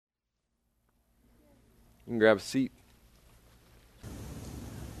can grab a seat.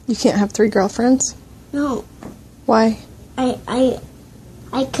 You can't have 3 girlfriends? No. Why? I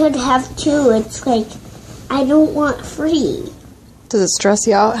could have 2. It's like, I don't want 3. Does it stress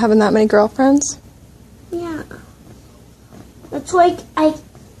you out having that many girlfriends? Yeah. It's like I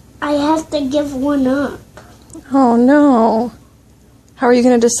have to give one up. Oh, no. How are you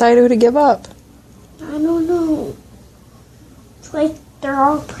going to decide who to give up? I don't know. It's like they're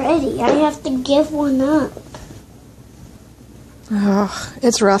all pretty. I have to give one up. Oh,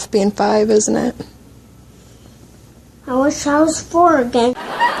 it's rough being 5, isn't it? I wish I was 4 again.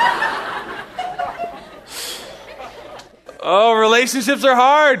 Oh, relationships are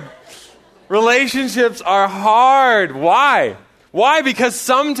hard. Relationships are hard. Why? Why? Because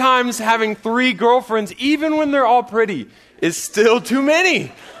sometimes having 3 girlfriends, even when they're all pretty, is still too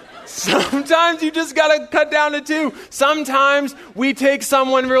many. Sometimes you just got to cut down to 2. Sometimes we take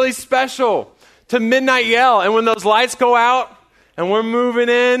someone really special to midnight yell, and when those lights go out and we're moving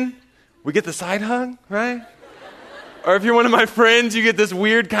in, we get the side hug, right? Or if you're one of my friends, you get this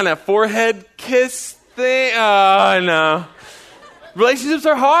weird kind of forehead kiss thing. Oh, no. Relationships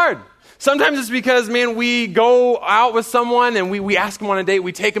are hard. Sometimes it's because, man, we go out with someone and we ask them on a date,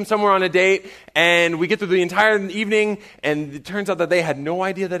 we take them somewhere on a date, and we get through the entire evening, and it turns out that they had no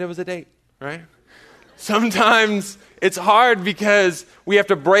idea that it was a date, right? Sometimes it's hard because we have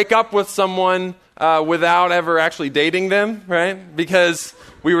to break up with someone without ever actually dating them, right? Because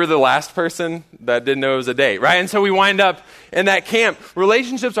we were the last person that didn't know it was a date, right? And so we wind up in that camp.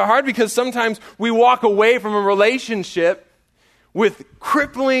 Relationships are hard because sometimes we walk away from a relationship with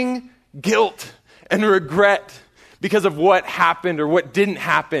crippling guilt and regret because of what happened or what didn't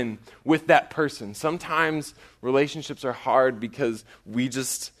happen with that person. Sometimes relationships are hard because we're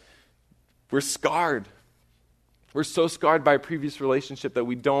scarred. We're so scarred by a previous relationship that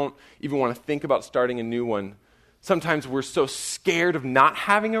we don't even want to think about starting a new one. Sometimes we're so scared of not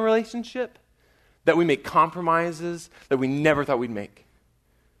having a relationship that we make compromises that we never thought we'd make.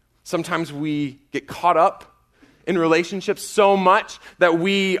 Sometimes we get caught up in relationships so much that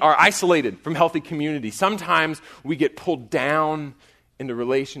we are isolated from healthy community. Sometimes we get pulled down into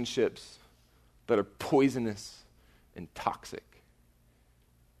relationships that are poisonous and toxic.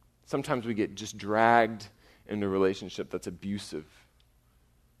 Sometimes we get just dragged into a relationship that's abusive,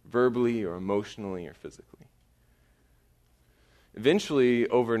 verbally or emotionally or physically. Eventually,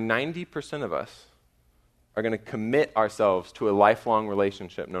 over 90% of us are going to commit ourselves to a lifelong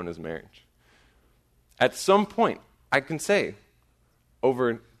relationship known as marriage. At some point, I can say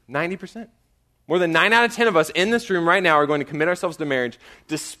over 90%. More than 9 out of 10 of us in this room right now are going to commit ourselves to marriage,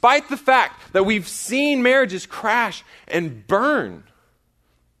 despite the fact that we've seen marriages crash and burn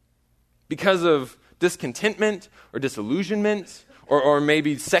because of discontentment or disillusionment or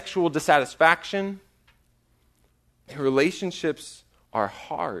maybe sexual dissatisfaction. Relationships are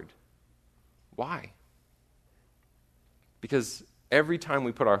hard. Why? Because every time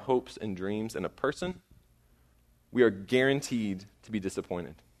we put our hopes and dreams in a person, we are guaranteed to be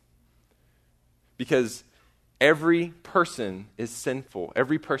disappointed. Because every person is sinful.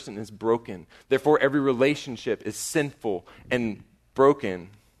 Every person is broken. Therefore, every relationship is sinful and broken.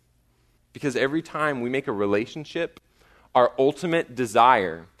 Because every time we make a relationship our ultimate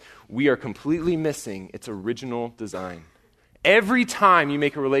desire, we are completely missing its original design. Every time you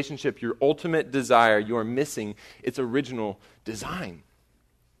make a relationship your ultimate desire, you are missing its original design.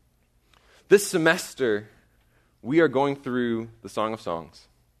 This semester, we are going through the Song of Songs.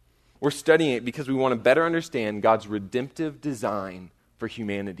 We're studying it because we want to better understand God's redemptive design for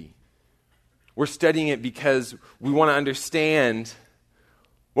humanity. We're studying it because we want to understand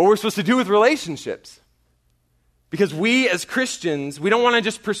what we're supposed to do with relationships. Because we as Christians, we don't want to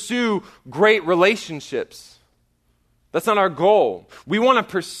just pursue great relationships. That's not our goal. We want to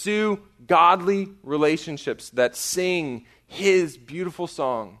pursue godly relationships that sing His beautiful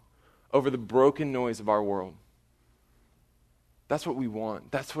song over the broken noise of our world. That's what we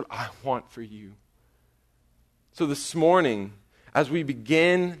want. That's what I want for you. So this morning, as we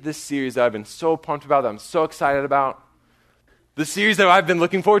begin this series that I've been so pumped about, that I'm so excited about, the series that I've been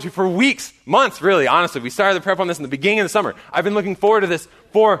looking forward to for weeks, months, really, honestly. We started the prep on this in the beginning of the summer. I've been looking forward to this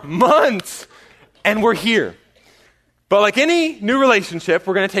for months, and we're here. But like any new relationship,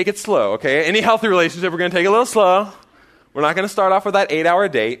 we're going to take it slow, okay? Any healthy relationship, we're going to take it a little slow. We're not going to start off with that 8-hour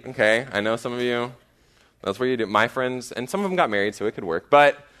date, okay? I know some of you, that's what you do. My friends, and some of them got married, so it could work.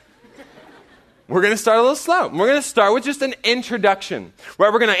 But we're going to start a little slow. We're going to start with just an introduction, where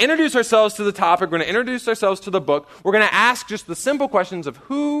we're going to introduce ourselves to the topic. We're going to introduce ourselves to the book. We're going to ask just the simple questions of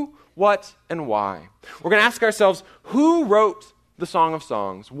who, what, and why. We're going to ask ourselves, who wrote the Song of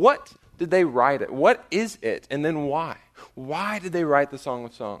Songs? What did they write it? What is it? And then why? Why did they write the Song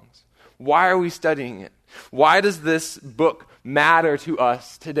of Songs? Why are we studying it? Why does this book matter to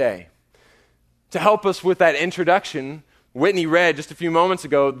us today? To help us with that introduction, Whitney read just a few moments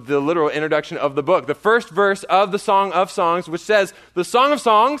ago the literal introduction of the book. The first verse of the Song of Songs, which says, the Song of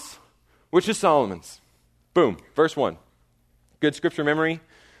Songs, which is Solomon's. Boom, verse 1. Good scripture memory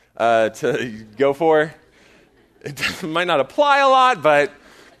to go for. It might not apply a lot, but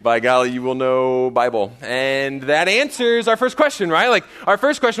by golly, you will know Bible. And that answers our first question, right? Like, our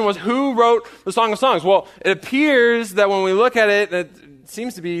first question was, who wrote the Song of Songs? Well, it appears that when we look at it, it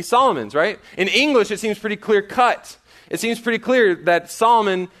seems to be Solomon's, right? In English, it seems pretty clear-cut. It seems pretty clear that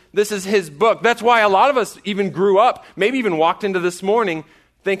Solomon, this is his book. That's why a lot of us even grew up, maybe even walked into this morning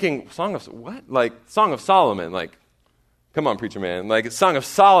thinking, Song of what? Like, Song of Solomon. Like, come on, preacher man. Like, Song of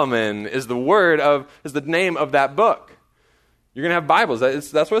Solomon is the name of that book. You're going to have Bibles.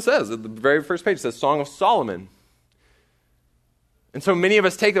 That's what it says. At the very first page, it says Song of Solomon. And so many of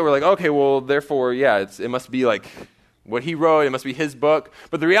us take that, we're like, okay, well, therefore, yeah, it must be like what he wrote. It must be his book.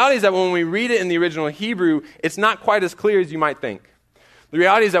 But the reality is that when we read it in the original Hebrew, it's not quite as clear as you might think. The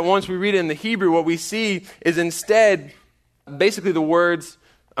reality is that once we read it in the Hebrew, what we see is instead basically the words.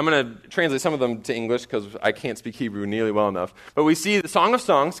 I'm going to translate some of them to English because I can't speak Hebrew nearly well enough. But we see the Song of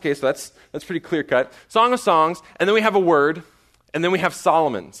Songs. Okay, so that's pretty clear cut. Song of Songs, and then we have a word. And then we have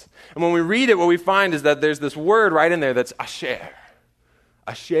Solomon's. And when we read it, what we find is that there's this word right in there that's asher.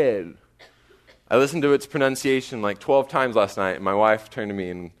 Asher. I listened to its pronunciation like 12 times last night, and my wife turned to me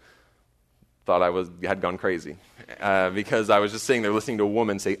and thought I had gone crazy. Because I was just sitting there listening to a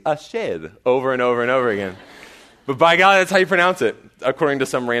woman say asher over and over and over again. But by God, that's how you pronounce it, according to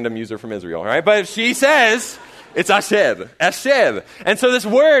some random user from Israel, right? But she says, it's Asher, Asher. And so this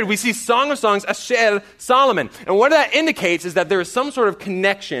word, we see Song of Songs, Asher, Solomon. And what that indicates is that there is some sort of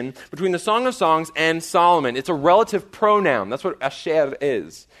connection between the Song of Songs and Solomon. It's a relative pronoun. That's what Asher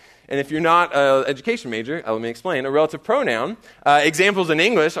is. And if you're not an education major, let me explain. A relative pronoun, examples in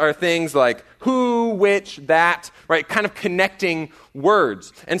English are things like who, which, that, right? Kind of connecting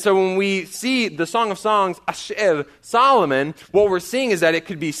words. And so when we see the Song of Songs, Asher, Solomon, what we're seeing is that it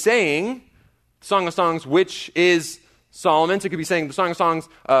could be saying Song of Songs, which is Solomon. So it could be saying the Song of Songs,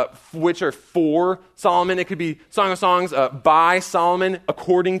 which are for Solomon. It could be Song of Songs by Solomon,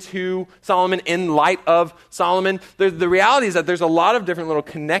 according to Solomon, in light of Solomon. The reality is that there's a lot of different little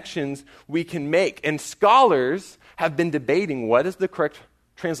connections we can make. And scholars have been debating what is the correct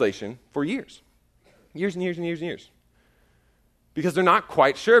translation for years. Years and years and years and years. Because they're not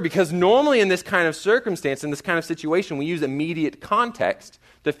quite sure. Because normally in this kind of circumstance, in this kind of situation, we use immediate context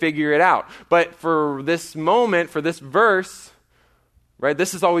to figure it out. But for this moment, for this verse, right,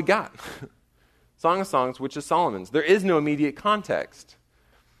 this is all we got. Song of Songs, which is Solomon's. There is no immediate context.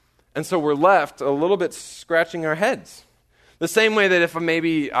 And so we're left a little bit scratching our heads. The same way that if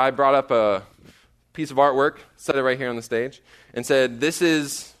maybe I brought up a piece of artwork, set it right here on the stage, and said, this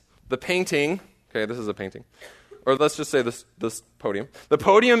is the painting. Okay, this is a painting. Or let's just say this podium. The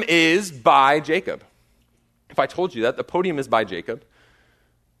podium is by Jacob. If I told you that, the podium is by Jacob,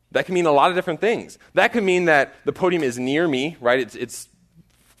 that can mean a lot of different things. That could mean that the podium is near me, right? It's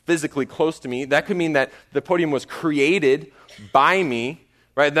physically close to me. That could mean that the podium was created by me,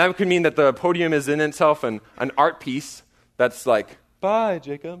 right? That could mean that the podium is in itself an art piece that's like, by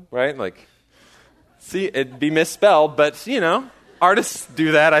Jacob, right? Like, see, it'd be misspelled, but, artists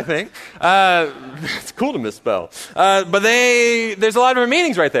do that, I think. It's cool to misspell. But there's a lot of different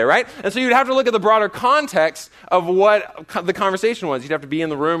meanings right there, right? And so you'd have to look at the broader context of what the conversation was. You'd have to be in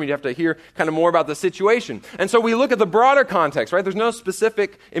the room. You'd have to hear kind of more about the situation. And so we look at the broader context, right? There's no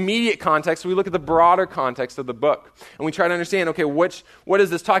specific immediate context. So we look at the broader context of the book. And we try to understand, okay, what is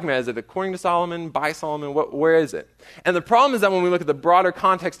this talking about? Is it according to Solomon, by Solomon? Where is it? And the problem is that when we look at the broader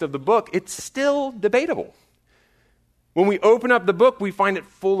context of the book, it's still debatable. When we open up the book, we find it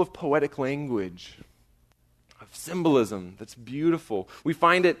full of poetic language, of symbolism that's beautiful. We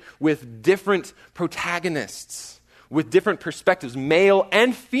find it with different protagonists, with different perspectives, male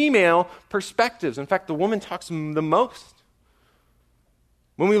and female perspectives. In fact, the woman talks the most.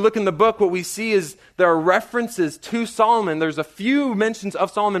 When we look in the book, what we see is there are references to Solomon. There's a few mentions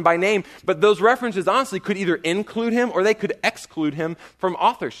of Solomon by name, but those references honestly could either include him or they could exclude him from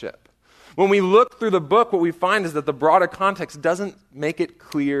authorship. When we look through the book, what we find is that the broader context doesn't make it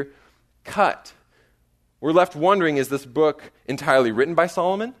clear cut. We're left wondering, is this book entirely written by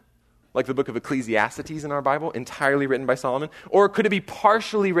Solomon? Like the book of Ecclesiastes in our Bible, entirely written by Solomon? Or could it be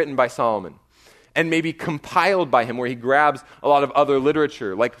partially written by Solomon and maybe compiled by him, where he grabs a lot of other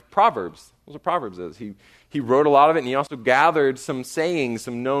literature, like Proverbs? Those are Proverbs is. He He wrote a lot of it, and he also gathered some sayings,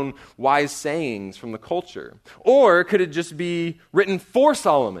 some known wise sayings from the culture. Or could it just be written for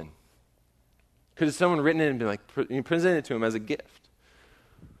Solomon? Could someone written it and be like, present it to him as a gift?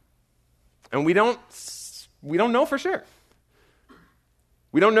 And we don't know for sure.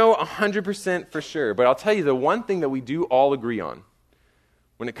 We don't know 100% for sure, but I'll tell you the one thing that we do all agree on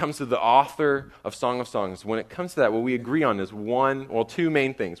when it comes to the author of Song of Songs, when it comes to that, what we agree on is two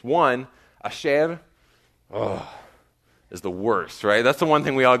main things. One, Asher, is the worst, right? That's the one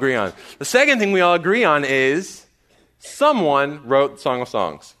thing we all agree on. The second thing we all agree on is someone wrote Song of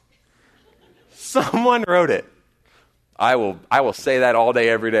Songs. Someone wrote it. I will say that all day,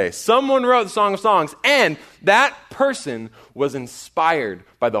 every day. Someone wrote the Song of Songs, and that person was inspired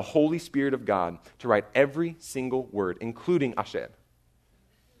by the Holy Spirit of God to write every single word, including Asher.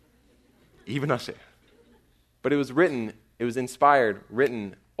 Even Asher. But it was inspired,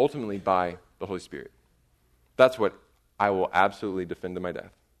 written ultimately by the Holy Spirit. That's what I will absolutely defend to my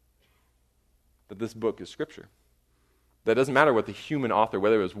death. That this book is Scripture. That doesn't matter what the human author,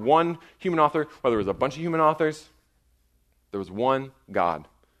 whether it was one human author, whether it was a bunch of human authors, there was one God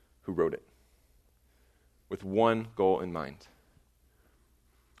who wrote it with one goal in mind.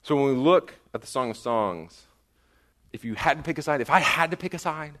 So when we look at the Song of Songs, if I had to pick a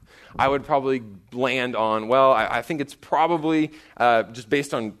side, I would probably land on, I think it's probably, just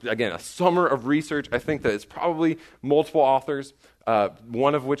based on, again, a summer of research, I think that it's probably multiple authors,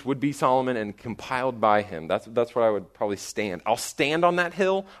 one of which would be Solomon and compiled by him. That's where I would probably stand. I'll stand on that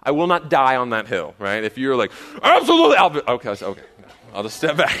hill. I will not die on that hill, right? If you're like, absolutely, okay, I'll just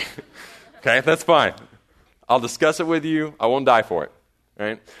step back. Okay, that's fine. I'll discuss it with you. I won't die for it.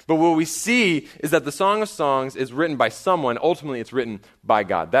 Right? But what we see is that the Song of Songs is written by someone. Ultimately, it's written by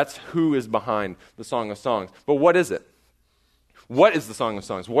God. That's who is behind the Song of Songs. But what is it? What is the Song of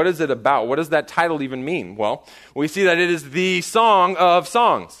Songs? What is it about? What does that title even mean? Well, we see that it is the Song of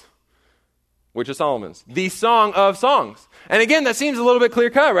Songs, which is Solomon's. The Song of Songs. And again, that seems a little bit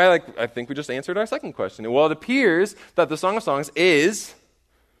clear-cut, right? Like, I think we just answered our second question. Well, it appears that the Song of Songs is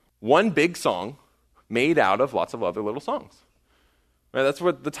one big song made out of lots of other little songs. Right, that's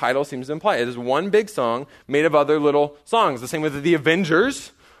what the title seems to imply. It is one big song made of other little songs. The same way that the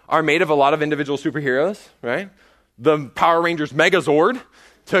Avengers are made of a lot of individual superheroes, right? The Power Rangers Megazord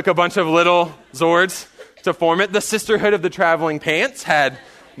took a bunch of little Zords to form it. The Sisterhood of the Traveling Pants had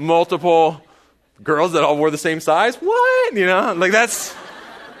multiple girls that all wore the same size. What?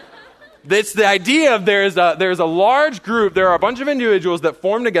 It's the idea of there's a large group, there are a bunch of individuals that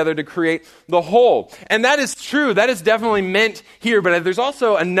form together to create the whole. And that is true. That is definitely meant here. But there's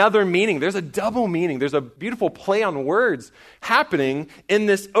also another meaning. There's a double meaning. There's a beautiful play on words happening in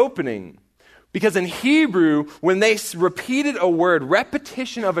this opening. Because in Hebrew, when they repeated a word,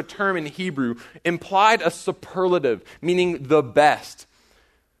 repetition of a term in Hebrew implied a superlative, meaning the best.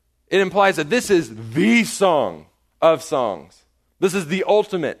 It implies that this is the song of songs. This is the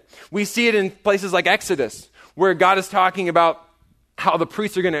ultimate. We see it in places like Exodus, where God is talking about how the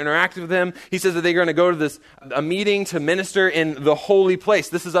priests are going to interact with him. He says that they're going to go to a meeting to minister in the holy place.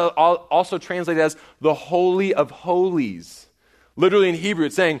 This is also translated as the Holy of Holies. Literally in Hebrew,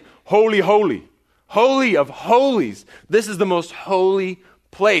 it's saying, holy, holy, holy of holies. This is the most holy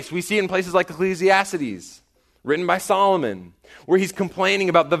place. We see it in places like Ecclesiastes, written by Solomon, where he's complaining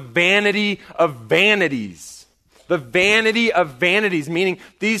about the vanity of vanities. The vanity of vanities, meaning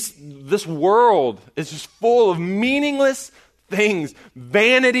this world is just full of meaningless things.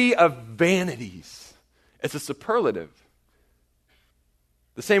 Vanity of vanities. It's a superlative.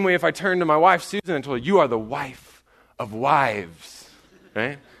 The same way if I turned to my wife, Susan, and told her, you are the wife of wives.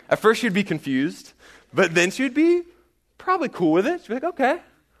 Right? At first she'd be confused, but then she'd be probably cool with it. She'd be like, okay,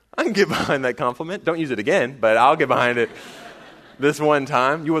 I can get behind that compliment. Don't use it again, but I'll get behind it this one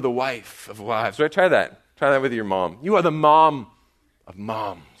time. You are the wife of wives. Right? Try that. Try that with your mom. You are the mom of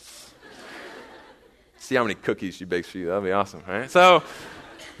moms. See how many cookies she bakes for you. That'll be awesome, right? So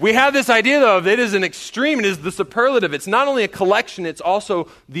we have this idea, though, of it is an extreme. It is the superlative. It's not only a collection, it's also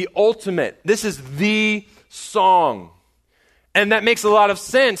the ultimate. This is the song. And that makes a lot of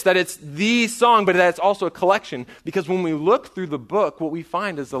sense that it's the song, but that it's also a collection. Because when we look through the book, what we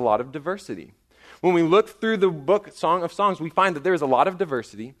find is a lot of diversity. When we look through the book, Song of Songs, we find that there is a lot of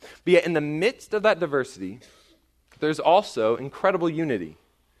diversity, but yet in the midst of that diversity, there's also incredible unity.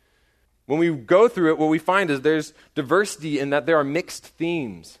 When we go through it, what we find is there's diversity in that there are mixed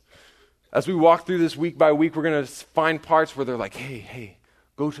themes. As we walk through this week by week, we're going to find parts where they're like, hey,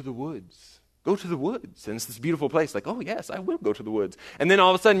 go to the woods. Go to the woods. And it's this beautiful place. Like, oh, yes, I will go to the woods. And then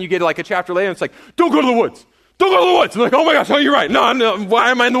all of a sudden you get like a chapter later and it's like, don't go to the woods. Don't go to the woods. I'm like, oh my gosh, oh, you're right. No,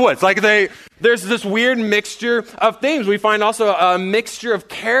 why am I in the woods? Like There's this weird mixture of themes. We find also a mixture of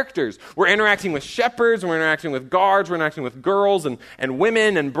characters. We're interacting with shepherds, we're interacting with guards, we're interacting with girls and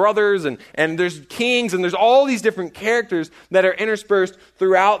women and brothers, and there's kings, and there's all these different characters that are interspersed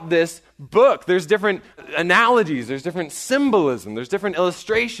throughout this book. There's different analogies, there's different symbolism, there's different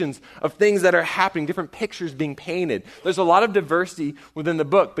illustrations of things that are happening, different pictures being painted. There's a lot of diversity within the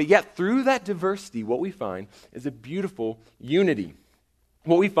book, but yet through that diversity, what we find is a beautiful unity.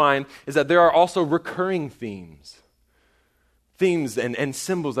 What we find is that there are also recurring themes and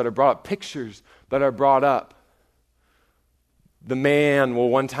symbols that are brought up, pictures that are brought up. The man will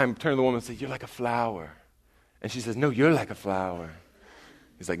one time turn to the woman and say, "You're like a flower." And she says, "No, you're like a flower."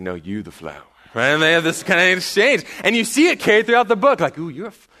 He's like, "No, you the flower." Right? And they have this kind of exchange. And you see it carried throughout the book. Like, "Ooh,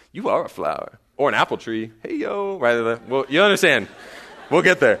 you are a flower." Or an apple tree. "Hey, yo." Right? Well, you understand. We'll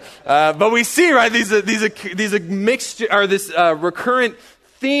get there. But we see, right, these mixture, or this recurrent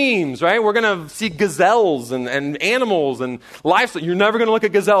themes, right? We're going to see gazelles and animals and livestock. You're never going to look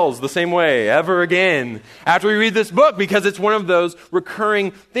at gazelles the same way ever again after we read this book, because it's one of those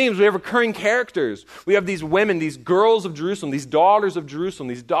recurring themes. We have recurring characters. We have these women, these girls of Jerusalem, these daughters of Jerusalem,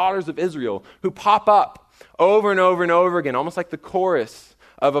 these daughters of Israel, who pop up over and over and over again, almost like the chorus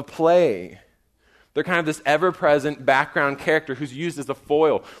of a play. They're kind of this ever-present background character who's used as a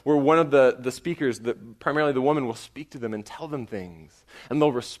foil, where one of the speakers, primarily the woman, will speak to them and tell them things, and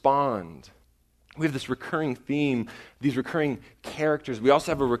they'll respond. We have this recurring theme, these recurring characters. We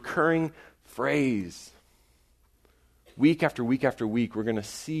also have a recurring phrase. Week after week after week, we're going to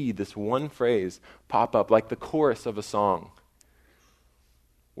see this one phrase pop up like the chorus of a song,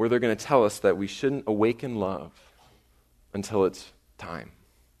 where they're going to tell us that we shouldn't awaken love until it's time.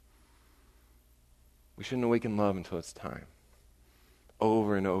 We shouldn't awaken love until it's time.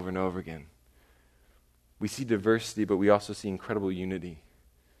 Over and over and over again. We see diversity, but we also see incredible unity.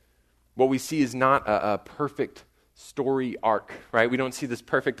 What we see is not a perfect story arc, right? We don't see this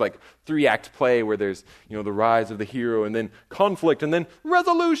perfect 3-act play where there's, the rise of the hero and then conflict and then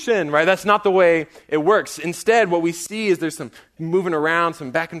resolution, right? That's not the way it works. Instead, what we see is there's some moving around, some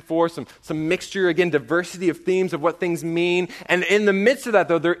back and forth, some mixture, again, diversity of themes of what things mean. And in the midst of that,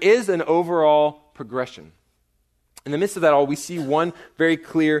 though, there is an overall progression. In the midst of that all, we see one very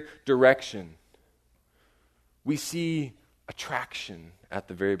clear direction. We see attraction at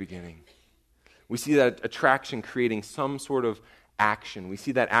the very beginning. We see that attraction creating some sort of action. We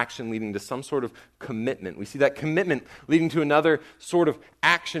see that action leading to some sort of commitment. We see that commitment leading to another sort of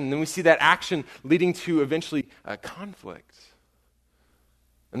action. And then we see that action leading to eventually conflict.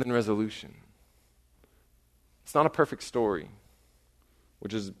 And then resolution. It's not a perfect story,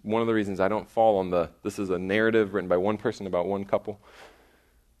 which is one of the reasons I don't fall on this is a narrative written by one person about one couple.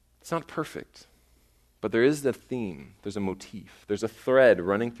 It's not perfect, but there is a theme, there's a motif, there's a thread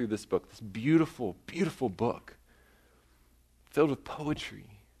running through this book, this beautiful, beautiful book, filled with poetry,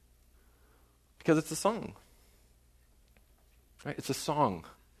 because it's a song, right? It's a song.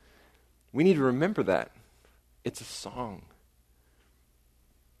 We need to remember that. It's a song.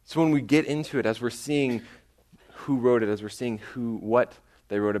 So when we get into it, as we're seeing who wrote it, as we're seeing what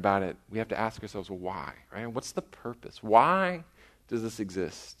they wrote about it, we have to ask ourselves, well, why, right? What's the purpose? Why does this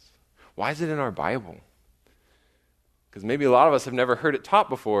exist? Why is it in our Bible? Because maybe a lot of us have never heard it taught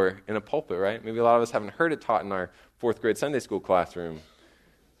before in a pulpit, right? Maybe a lot of us haven't heard it taught in our 4th grade Sunday school classroom.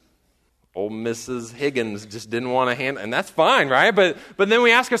 Old Mrs. Higgins just didn't want to handle, and that's fine, right? But then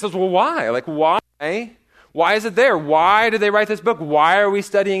we ask ourselves, well, why? Why? Why is it there? Why did they write this book? Why are we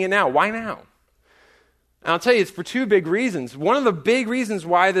studying it now? Why now? And I'll tell you, it's for 2 big reasons. One of the big reasons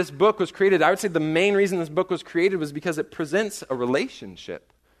why this book was created, I would say the main reason this book was created was because it presents a relationship.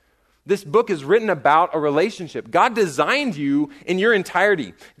 This book is written about a relationship. God designed you in your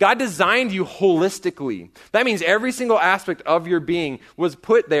entirety. God designed you holistically. That means every single aspect of your being was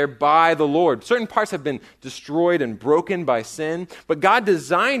put there by the Lord. Certain parts have been destroyed and broken by sin, but God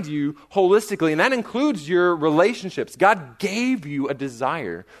designed you holistically, and that includes your relationships. God gave you a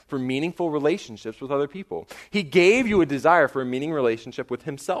desire for meaningful relationships with other people. He gave you a desire for a meaningful relationship with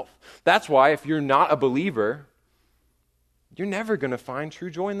Himself. That's why if you're not a believer, you're never going to find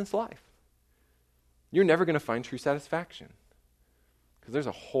true joy in this life. You're never going to find true satisfaction. Because there's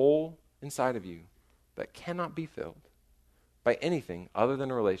a hole inside of you that cannot be filled by anything other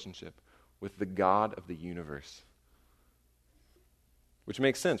than a relationship with the God of the universe. Which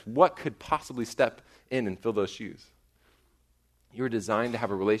makes sense. What could possibly step in and fill those shoes? You're designed to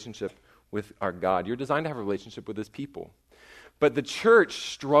have a relationship with our God. You're designed to have a relationship with His people. But the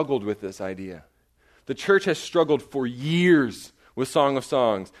church struggled with this idea. The church has struggled for years with Song of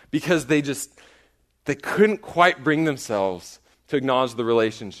Songs because they couldn't quite bring themselves to acknowledge the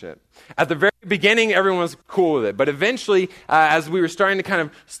relationship. At the very beginning, everyone was cool with it. But eventually, as we were starting to kind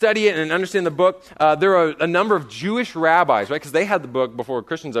of study it and understand the book, there were a number of Jewish rabbis, right? Because they had the book before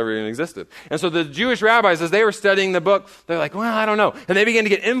Christians ever even existed. And so the Jewish rabbis, as they were studying the book, they're like, well, I don't know. And they began to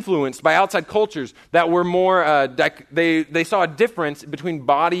get influenced by outside cultures that were more, they saw a difference between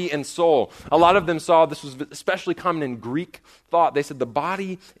body and soul. A lot of them saw, this was especially common in Greek thought, they said the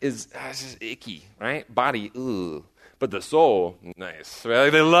body is just icky, right? Body, ugh. But the soul, nice. Right?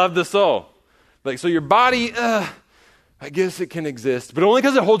 Like they love the soul. Like, so your body, I guess it can exist, but only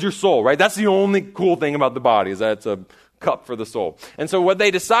because it holds your soul, right? That's the only cool thing about the body, is that it's a cup for the soul. And so what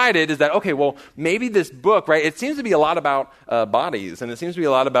they decided is that, okay, well, maybe this book, right, it seems to be a lot about bodies, and it seems to be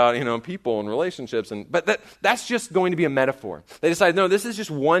a lot about, people and relationships, but that's just going to be a metaphor. They decided, no, this is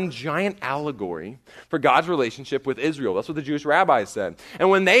just one giant allegory for God's relationship with Israel. That's what the Jewish rabbis said. And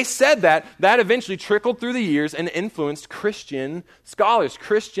when they said that, that eventually trickled through the years and influenced Christian scholars,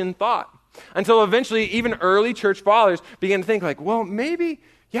 Christian thought, until eventually even early church fathers began to think like, well, maybe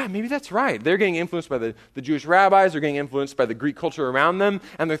that's right. They're getting influenced by the Jewish rabbis. They're getting influenced by the Greek culture around them.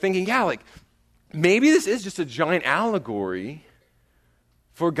 And they're thinking, maybe this is just a giant allegory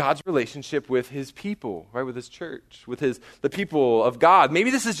for God's relationship with his people, right? With his church, with the people of God.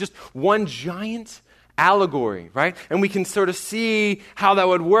 Maybe this is just one giant allegory, right? And we can sort of see how that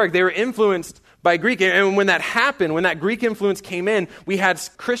would work. They were influenced by Greek. And when that happened, when that Greek influence came in, we had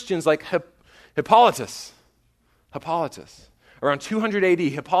Christians like Hippolytus. Around 200 AD,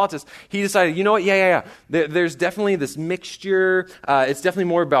 Hippolytus, he decided, you know what, there's definitely this mixture. It's definitely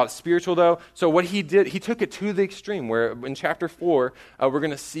more about spiritual, though. So what he did, he took it to the extreme, where in chapter 4, we're going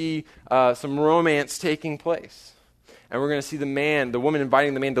to see some romance taking place. And we're going to see the woman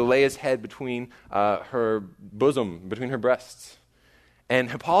inviting the man to lay his head between her bosom, between her breasts. And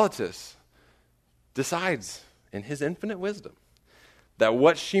Hippolytus decides, in his infinite wisdom, that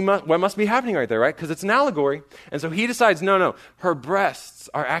what must be happening right there, right? Because it's an allegory. And so he decides, no, her breasts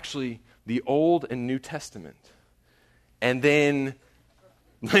are actually the Old and New Testament. And then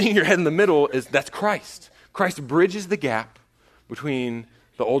laying your head in the middle, that's Christ. Christ bridges the gap between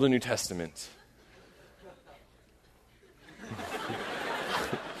the Old and New Testament.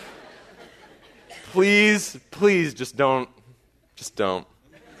 Please, just don't.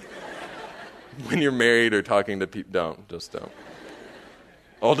 When you're married or talking to people, just don't.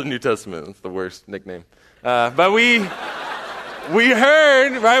 Old and New Testament, that's the worst nickname. But we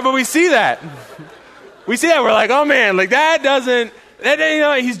heard, right, but we see that. We're like, oh man, like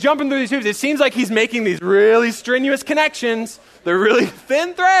he's jumping through these hoops. It seems like he's making these really strenuous connections. They're really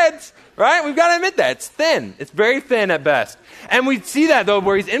thin threads, right? We've got to admit that. It's thin. It's very thin at best. And we see that, though,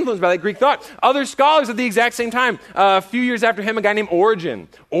 where he's influenced by that Greek thought. Other scholars at the exact same time, a few years after him, a guy named Origen.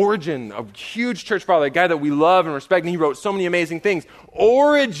 Origen, a huge church father, a guy that we love and respect, and he wrote so many amazing things.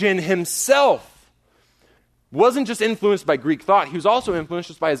 Origen himself wasn't just influenced by Greek thought. He was also influenced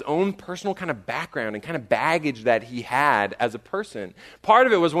just by his own personal kind of background and kind of baggage that he had as a person. Part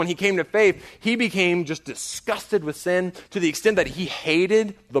of it was when he came to faith, he became just disgusted with sin to the extent that he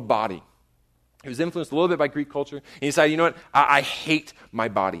hated the body. He was influenced a little bit by Greek culture. And he decided, you know what? I hate my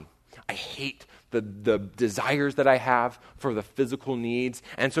body. I hate the desires that I have for the physical needs.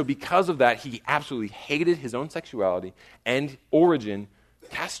 And so because of that, he absolutely hated his own sexuality. And Origen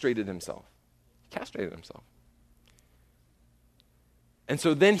castrated himself. And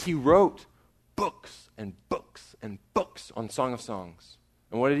so then he wrote books and books and books on Song of Songs.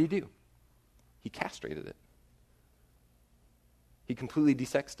 And what did he do? He castrated it. He completely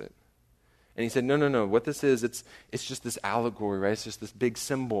desexed it. And he said, no, what this is, it's just this allegory, right? It's just this big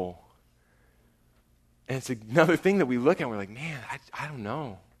symbol. And it's another thing that we look at and we're like, man, I don't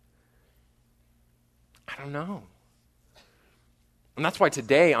know. And that's why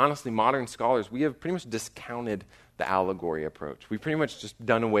today, honestly, modern scholars, we have pretty much discounted the allegory approach. We've pretty much just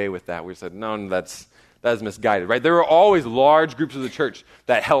done away with that. We said, no, that is misguided, right? There were always large groups of the church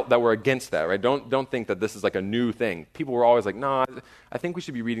that were against that, right? Don't think that this is like a new thing. People were always like, no, I think we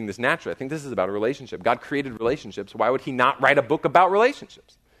should be reading this naturally. I think this is about a relationship. God created relationships. Why would he not write a book about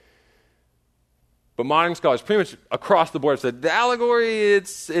relationships? But modern scholars pretty much across the board have said, the allegory,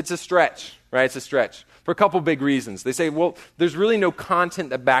 it's a stretch, right? It's a stretch. For a couple big reasons. They say, well, there's really no content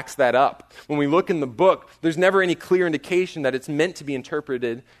that backs that up. When we look in the book, there's never any clear indication that it's meant to be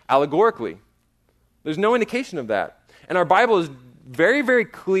interpreted allegorically. There's no indication of that. And our Bible is very, very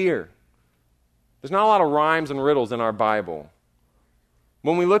clear. There's not a lot of rhymes and riddles in our Bible.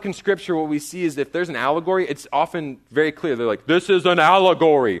 When we look in Scripture, what we see is if there's an allegory, it's often very clear. They're like, this is an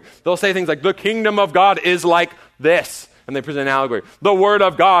allegory. They'll say things like, the kingdom of God is like this. And they present an allegory. The word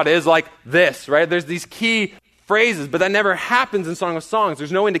of God is like this, right? There's these key phrases, but that never happens in Song of Songs.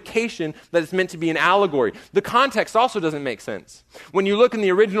 There's no indication that it's meant to be an allegory. The context also doesn't make sense. When you look in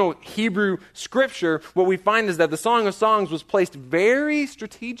the original Hebrew scripture, what we find is that the Song of Songs was placed very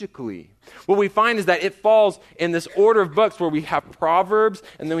strategically. What we find is that it falls in this order of books where we have Proverbs,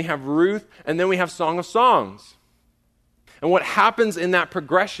 and then we have Ruth, and then we have Song of Songs. And what happens in that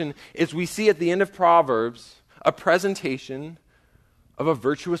progression is we see at the end of Proverbs a presentation of a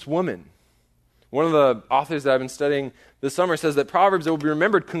virtuous woman. One of the authors that I've been studying this summer says that Proverbs, it will be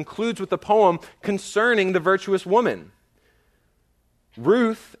remembered, concludes with a poem concerning the virtuous woman.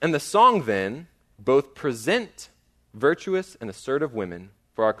 Ruth and the song then both present virtuous and assertive women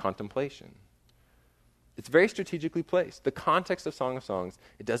for our contemplation. It's very strategically placed. The context of Song of Songs,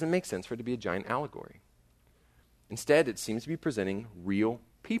 it doesn't make sense for it to be a giant allegory. Instead, it seems to be presenting real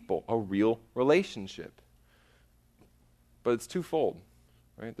people, a real relationship. But it's twofold,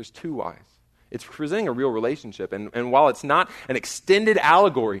 right? There's two whys. It's presenting a real relationship, and while it's not an extended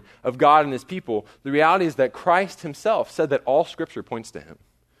allegory of God and his people, the reality is that Christ himself said that all Scripture points to him.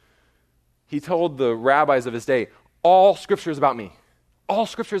 He told the rabbis of his day, all Scripture is about me. All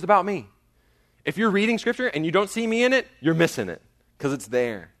Scripture is about me. If you're reading Scripture and you don't see me in it, you're missing it, because it's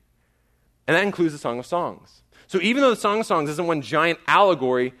there. And that includes the Song of Songs. So even though the Song of Songs isn't one giant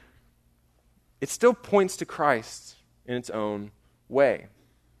allegory, it still points to Christ in its own way.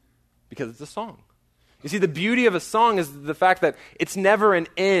 Because it's a song. You see, the beauty of a song is the fact that it's never an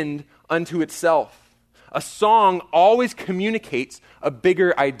end unto itself. A song always communicates a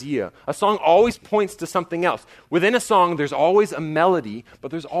bigger idea. A song always points to something else. Within a song, there's always a melody,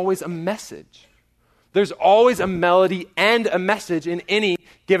 but there's always a message. There's always a melody and a message in any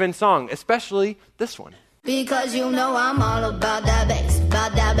given song, especially this one. Because you know I'm all about that bass,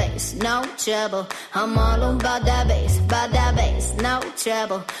 no trouble. I'm all about that bass, no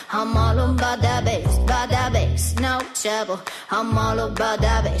trouble. I'm all about that bass, no trouble. I'm all about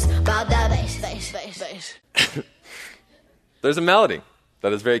that bass. There's a melody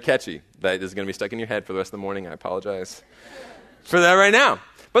that is very catchy that is going to be stuck in your head for the rest of the morning. I apologize for that right now.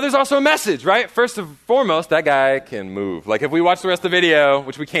 But there's also a message, right? First and foremost, that guy can move. Like if we watch the rest of the video,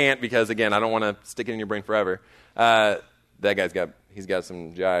 which we can't because, again, I don't want to stick it in your brain forever, that guy's got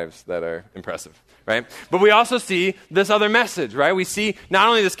some jives that are impressive, right? But we also see this other message, right? We see not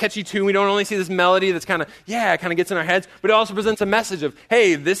only this catchy tune, we don't only see this melody that's kind of gets in our heads, but it also presents a message of,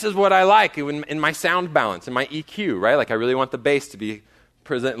 hey, this is what I like in my sound balance, in my EQ, right? Like I really want the bass to be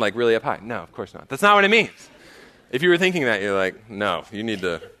present like really up high. No, of course not. That's not what it means. If you were thinking that, you're like, no, you need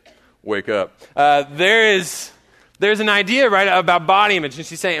to wake up. There's an idea, right, about body image. And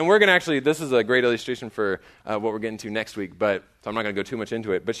she's saying, and we're going to actually, this is a great illustration for what we're getting to next week, so I'm not going to go too much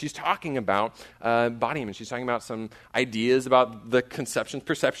into it. But she's talking about body image. She's talking about some ideas about the conceptions,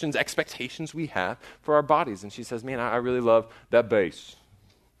 perceptions, expectations we have for our bodies. And she says, man, I really love that bass.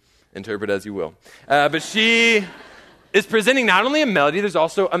 Interpret as you will. But she is presenting not only a melody, there's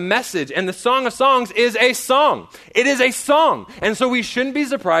also a message. And the Song of Songs is a song. It is a song. And so we shouldn't be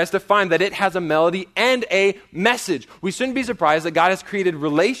surprised to find that it has a melody and a message. We shouldn't be surprised that God has created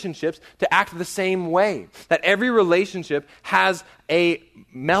relationships to act the same way. That every relationship has a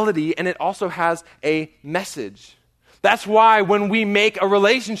melody and it also has a message. That's why when we make a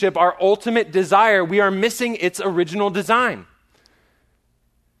relationship our ultimate desire, we are missing its original design.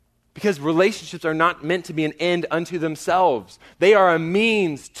 Because relationships are not meant to be an end unto themselves. They are a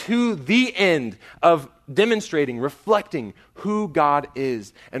means to the end of demonstrating, reflecting who God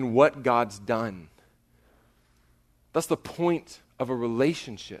is and what God's done. That's the point of a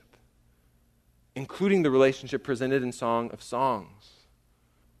relationship, including the relationship presented in Song of Songs.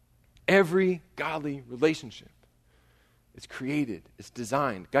 Every godly relationship is created, it's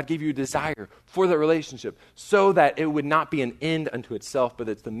designed. God gave you a desire for that relationship so that it would not be an end unto itself, but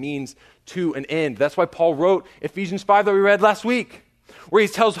it's the means to an end. That's why Paul wrote Ephesians 5 that we read last week, where he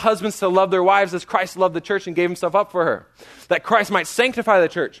tells husbands to love their wives as Christ loved the church and gave himself up for her. That Christ might sanctify the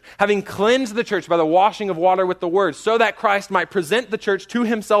church, having cleansed the church by the washing of water with the word, so that Christ might present the church to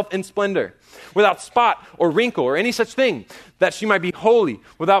himself in splendor, without spot or wrinkle or any such thing, that she might be holy,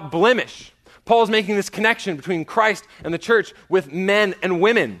 without blemish. Paul is making this connection between Christ and the church with men and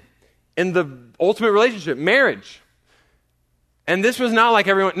women in the ultimate relationship, marriage. And this was not like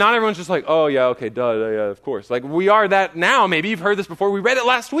not everyone's just like, oh yeah, okay, duh, yeah, of course. Like we are that now, maybe you've heard this before, we read it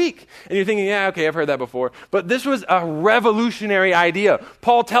last week. And you're thinking, yeah, okay, I've heard that before. But this was a revolutionary idea.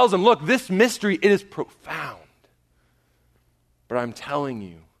 Paul tells them, look, this mystery, it is profound. But I'm telling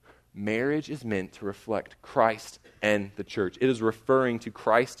you, marriage is meant to reflect Christ and the church. It is referring to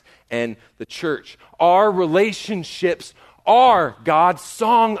Christ and the church. Our relationships are God's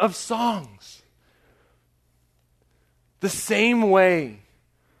Song of Songs. The same way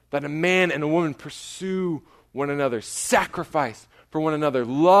that a man and a woman pursue one another, sacrifice for one another,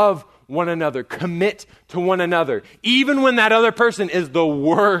 love one another, commit to one another, even when that other person is the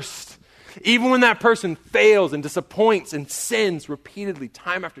worst, even when that person fails and disappoints and sins repeatedly,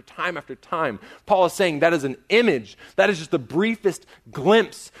 time after time after time. Paul is saying that is an image. That is just the briefest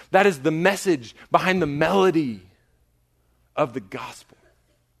glimpse. That is the message behind the melody of the gospel.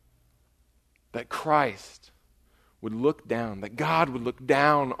 That Christ would look down, that God would look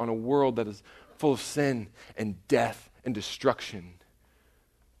down on a world that is full of sin and death and destruction.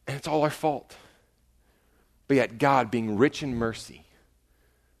 And it's all our fault. But yet God, being rich in mercy,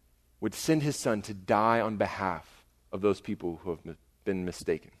 would send his son to die on behalf of those people who have been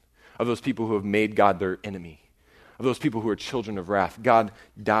mistaken, of those people who have made God their enemy, of those people who are children of wrath. God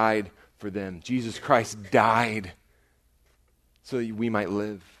died for them. Jesus Christ died so that we might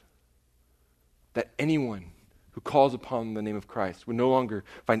live. That anyone who calls upon the name of Christ would no longer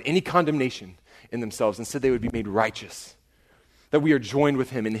find any condemnation in themselves. Instead, they would be made righteous. That we are joined with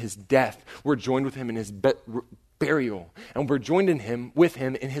him in his death. We're joined with him in his burial. And we're joined with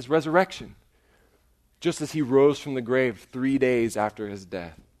him in his resurrection. Just as he rose from the grave 3 days after his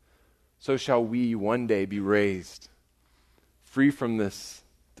death, so shall we one day be raised, free from this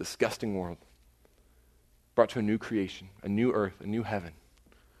disgusting world, brought to a new creation, a new earth, a new heaven,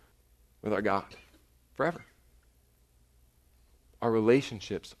 with our God forever. Our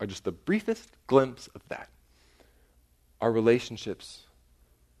relationships are just the briefest glimpse of that. Our relationships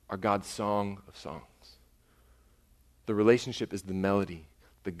are God's song of songs. The relationship is the melody.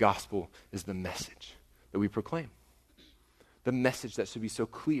 The gospel is the message that we proclaim. The message that should be so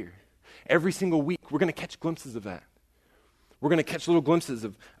clear. Every single week, we're going to catch glimpses of that. We're going to catch little glimpses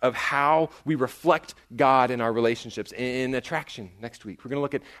of how we reflect God in our relationships. In attraction next week, we're going to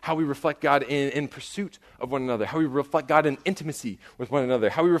look at how we reflect God in pursuit of one another, how we reflect God in intimacy with one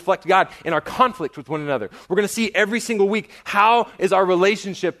another, how we reflect God in our conflict with one another. We're going to see every single week, how is our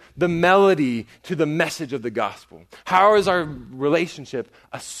relationship the melody to the message of the gospel? How is our relationship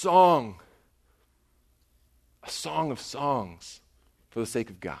a song of songs for the sake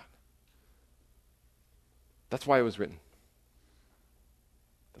of God? That's why it was written.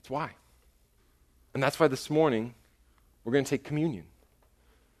 That's why. And that's why this morning we're going to take communion.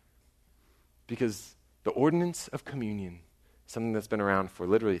 Because the ordinance of communion is something that's been around for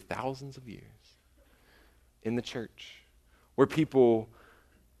literally thousands of years in the church, where people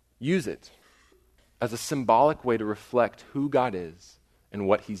use it as a symbolic way to reflect who God is and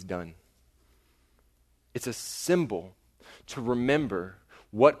what he's done. It's a symbol to remember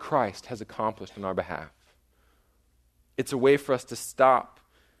what Christ has accomplished on our behalf. It's a way for us to stop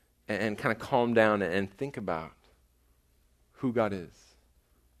and kind of calm down and think about who God is,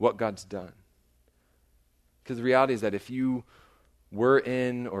 what God's done. Because the reality is that if you were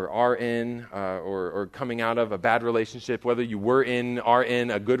in or are in or coming out of a bad relationship, whether you were in, are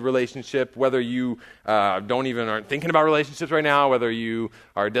in a good relationship, whether you aren't thinking about relationships right now, whether you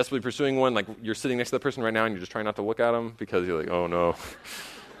are desperately pursuing one, like you're sitting next to the person right now and you're just trying not to look at them because you're like, oh no,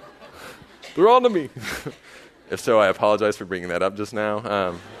 they're on to me. If so, I apologize for bringing that up just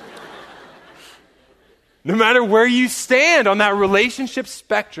now. No matter where you stand on that relationship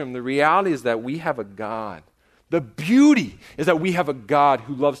spectrum, the reality is that we have a God. The beauty is that we have a God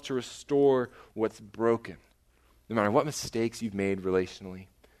who loves to restore what's broken. No matter what mistakes you've made relationally,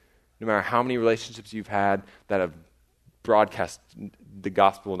 no matter how many relationships you've had that have broadcast the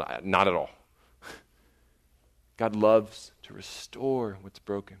gospel, not at all. God loves to restore what's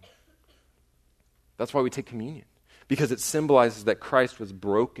broken. That's why we take communion, because it symbolizes that Christ was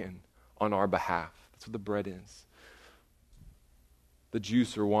broken on our behalf. That's what the bread is. The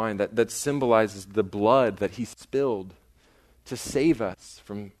juice or wine, that symbolizes the blood that he spilled to save us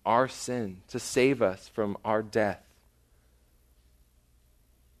from our sin, to save us from our death.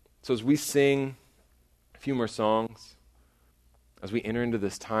 So as we sing a few more songs, as we enter into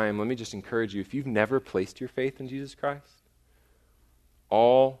this time, let me just encourage you, if you've never placed your faith in Jesus Christ,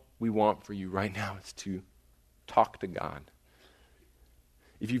 all we want for you right now is to talk to God.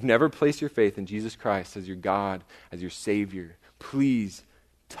 If you've never placed your faith in Jesus Christ as your God, as your Savior, please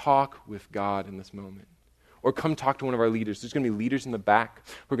talk with God in this moment. Or come talk to one of our leaders. There's going to be leaders in the back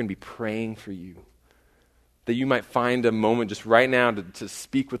who are going to be praying for you. That you might find a moment just right now to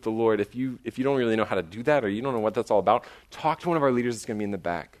speak with the Lord. If you don't really know how to do that or you don't know what that's all about, talk to one of our leaders that's going to be in the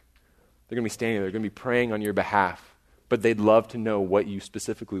back. They're going to be standing there. They're going to be praying on your behalf. But they'd love to know what you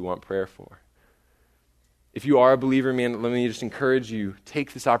specifically want prayer for. If you are a believer, man, let me just encourage you,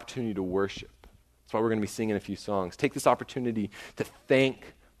 take this opportunity to worship. That's why we're going to be singing a few songs. Take this opportunity to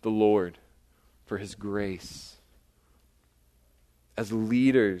thank the Lord for his grace, as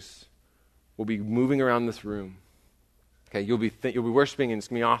leaders, will be moving around this room. Okay, you'll be worshiping, and it's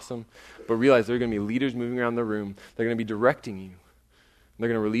going to be awesome. But realize there are going to be leaders moving around the room. They're going to be directing you. They're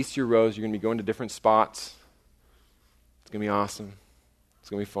going to release your rows. You're going to be going to different spots. It's going to be awesome. It's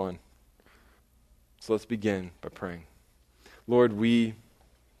going to be fun. So let's begin by praying. Lord, we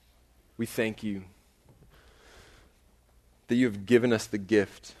thank you that you have given us the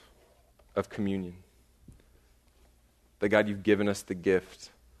gift of communion. That, God, you've given us the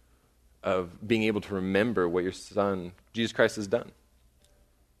gift of being able to remember what your Son, Jesus Christ, has done.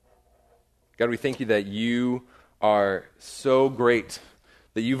 God, we thank you that you are so great,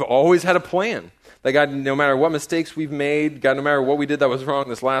 that you've always had a plan. That, God, no matter what mistakes we've made, God, no matter what we did that was wrong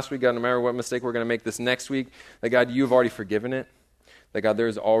this last week, God, no matter what mistake we're going to make this next week, that, God, you've already forgiven it. That, God,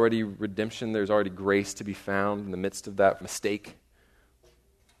 there's already redemption, there's already grace to be found in the midst of that mistake.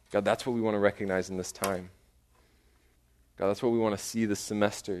 God, that's what we want to recognize in this time. God, that's what we want to see this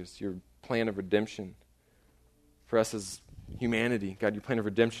semester, is your plan of redemption for us as humanity. God, your plan of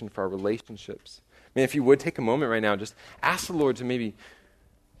redemption for our relationships. I mean, if you would take a moment right now, just ask the Lord to maybe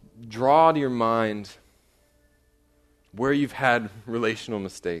draw to your mind where you've had relational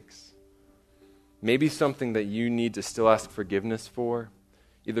mistakes. Maybe something that you need to still ask forgiveness for,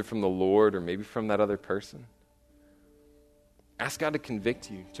 either from the Lord or maybe from that other person. Ask God to convict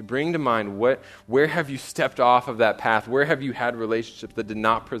you, to bring to mind where have you stepped off of that path? Where have you had relationships that did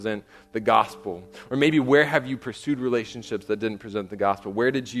not present the gospel? Or maybe where have you pursued relationships that didn't present the gospel? Where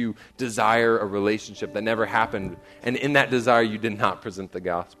did you desire a relationship that never happened? And in that desire, you did not present the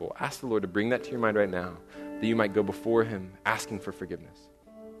gospel. Ask the Lord to bring that to your mind right now, that you might go before him asking for forgiveness.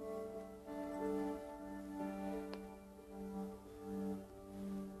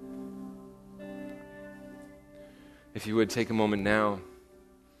 If you would take a moment now,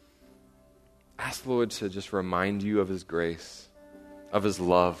 ask the Lord to just remind you of his grace, of his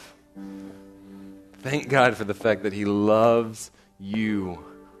love. Thank God for the fact that he loves you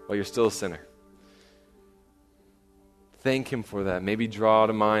while you're still a sinner. Thank him for that. Maybe draw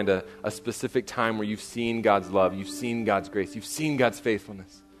to mind a specific time where you've seen God's love, you've seen God's grace, you've seen God's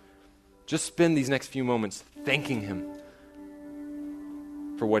faithfulness. Just spend these next few moments thanking him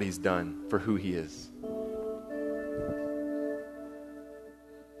for what he's done, for who he is.